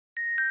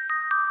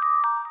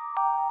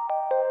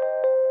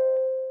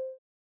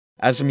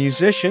As a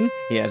musician,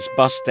 he has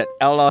bussed at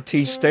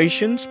LRT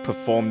stations,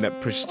 performed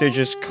at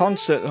prestigious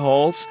concert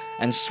halls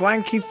and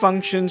swanky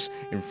functions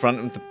in front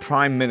of the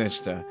Prime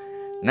Minister.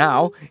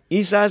 Now,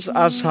 Eizaz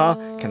Azhar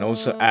can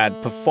also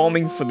add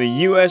performing for the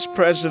US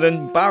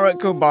President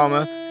Barack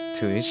Obama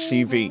to his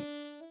CV.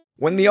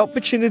 When the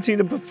opportunity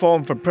to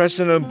perform for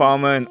President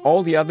Obama and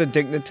all the other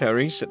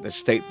dignitaries at the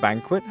state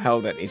banquet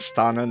held at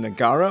Istana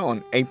Negara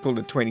on April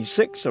the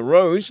 26th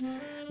arose,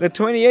 the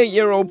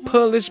 28-year-old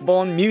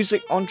Perlis-born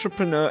music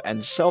entrepreneur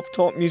and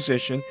self-taught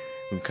musician,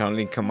 who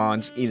currently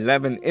commands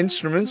 11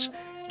 instruments,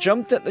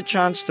 jumped at the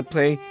chance to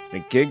play the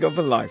gig of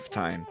a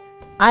lifetime.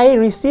 I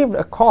received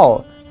a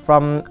call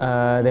from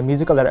the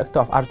musical director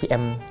of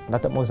RTM,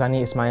 Datuk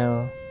Mozani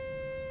Ismail.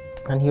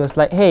 And he was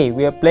like, "Hey,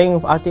 we are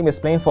playing, RTM is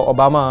playing for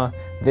Obama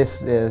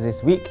this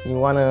week. You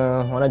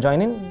wanna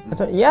join in?" I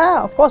said,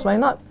 "Yeah, of course, why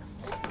not?"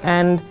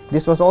 And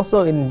this was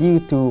also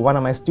due to one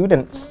of my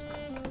students.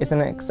 It's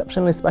an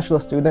exceptionally special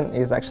student.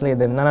 He's actually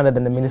none other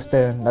than the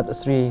minister, Datuk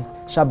Sri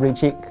Shabri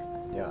Chik.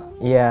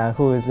 Yeah,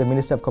 who is the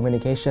Minister of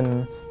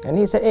Communication. And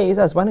he said, "Hey,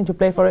 Eizaz, why don't you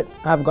play for it?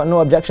 I've got no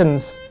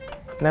objections."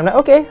 And I'm like,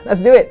 "Okay, let's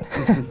do it."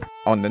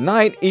 On the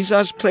night,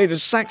 Eizaz played a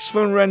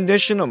saxophone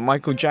rendition of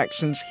Michael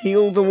Jackson's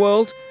Heal the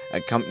World,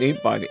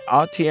 accompanied by the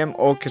RTM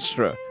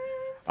Orchestra.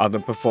 Other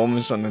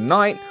performers on the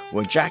night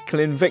were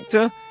Jacqueline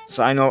Victor,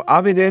 Zainal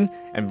Abidin,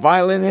 and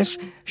violinist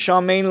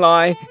Charmaine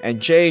Lai and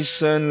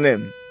Jason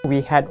Lim.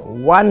 We had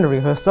one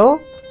rehearsal.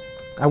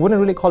 I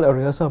wouldn't really call it a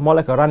rehearsal, more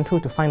like a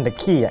run-through to find the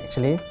key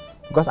actually,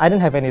 because I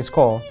didn't have any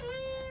score.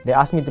 They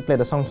asked me to play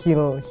the song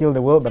Heal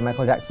the World by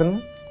Michael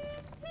Jackson.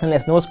 And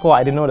there's no score,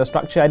 I didn't know the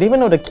structure, I didn't even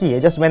know the key. I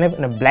just went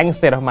in a blank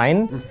state of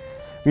mind.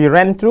 We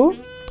ran through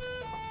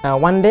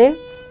one day.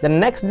 The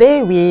next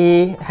day,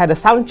 we had a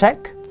sound check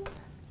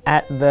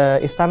at the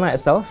Istana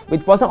itself,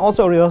 which wasn't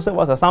also a rehearsal, it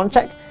was a sound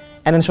check,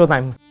 and then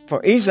showtime. For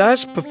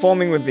Eizaz,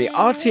 performing with the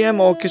RTM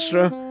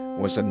Orchestra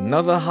was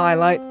another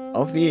highlight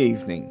of the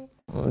evening.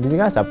 These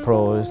guys are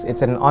pros.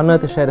 It's an honor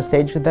to share the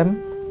stage with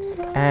them.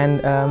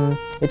 And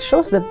it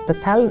shows that the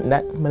talent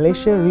that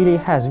Malaysia really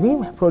has. We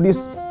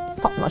produce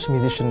top-notch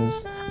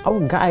musicians. Our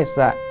guys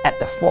are at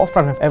the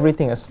forefront of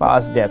everything as far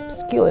as their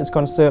skill is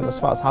concerned, as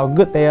far as how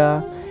good they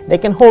are. They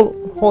can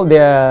hold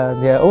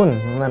their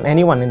own than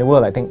anyone in the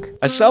world, I think.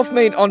 A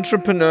self-made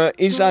entrepreneur,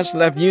 Eizaz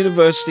left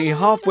university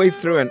halfway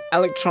through an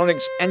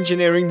electronics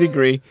engineering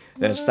degree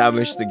that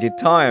established the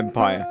Guitar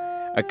Empire,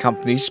 a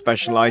company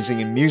specializing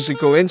in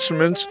musical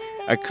instruments,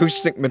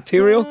 acoustic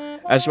material,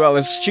 as well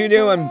as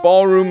studio and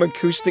ballroom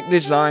acoustic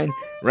design,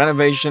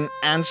 renovation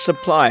and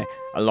supply,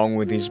 along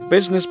with his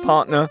business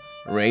partner,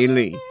 Ray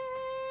Lee.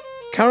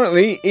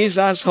 Currently,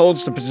 Eizaz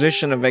holds the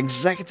position of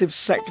Executive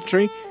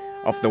Secretary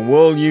of the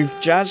World Youth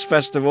Jazz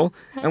Festival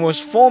and was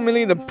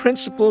formerly the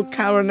principal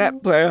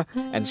clarinet player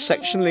and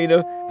section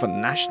leader for the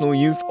National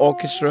Youth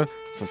Orchestra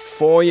for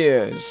 4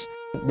 years.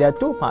 There are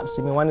two parts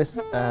to me. One is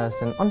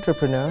as an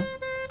entrepreneur,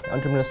 the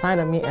entrepreneur side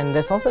of me, and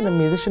there's also the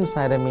musician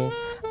side of me.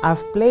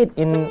 I've played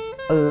in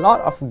a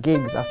lot of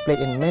gigs. I've played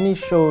in many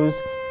shows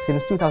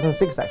since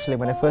 2006 actually,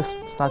 when I first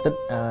started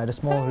the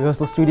small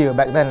rehearsal studio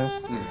back then.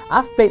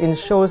 I've played in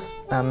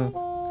shows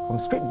from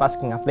street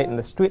busking. I've played in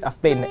the street,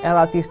 I've played in the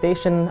LRT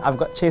station, I've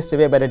got chased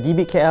away by the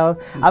DBKL,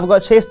 I've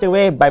got chased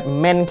away by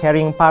men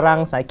carrying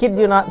parangs. I kid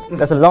you not,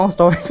 that's a long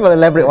story, we'll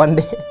elaborate one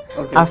day.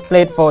 Okay. I've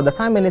played for the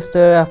Prime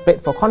Minister, I've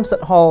played for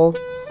concert hall,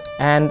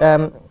 and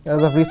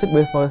as of recent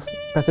with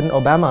President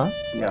Obama.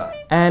 Yeah.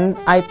 And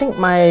I think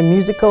my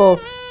musical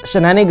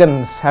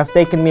shenanigans have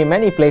taken me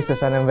many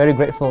places, and I'm very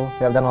grateful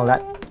to have done all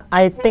that.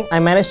 I think I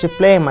managed to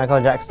play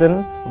Michael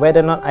Jackson.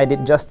 Whether or not I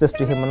did justice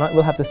to him or not,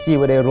 we'll have to see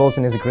whether he rolls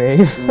in his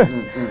grave.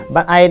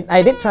 But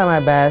I did try my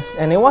best,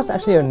 and it was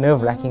actually a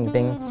nerve-wracking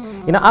thing.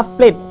 You know, I've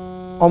played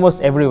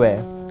almost everywhere,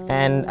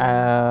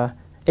 and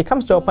it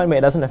comes to a point where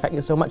it doesn't affect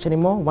you so much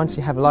anymore once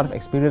you have a lot of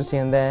experience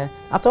here and there.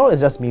 After all, it's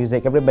just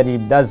music. Everybody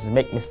does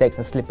make mistakes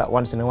and slip out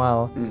once in a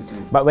while.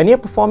 But when you're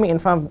performing in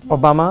front of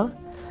Obama,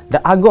 the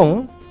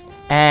Agong,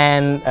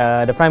 and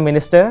the Prime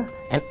Minister,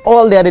 and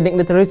all the other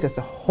dignitaries, it's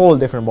a whole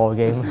different ball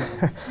game.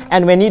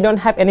 And when you don't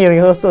have any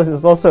rehearsals,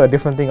 it's also a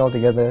different thing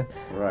altogether.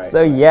 Right.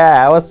 So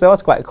yeah, it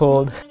was quite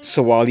cool.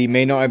 So while he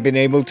may not have been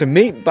able to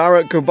meet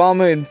Barack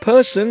Obama in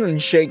person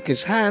and shake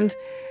his hand,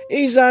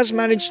 Eizaz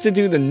managed to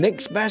do the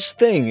next best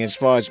thing as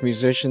far as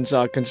musicians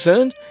are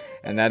concerned,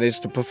 and that is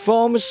to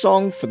perform a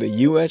song for the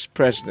US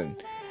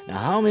President. Now,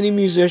 how many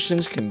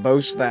musicians can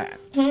boast that?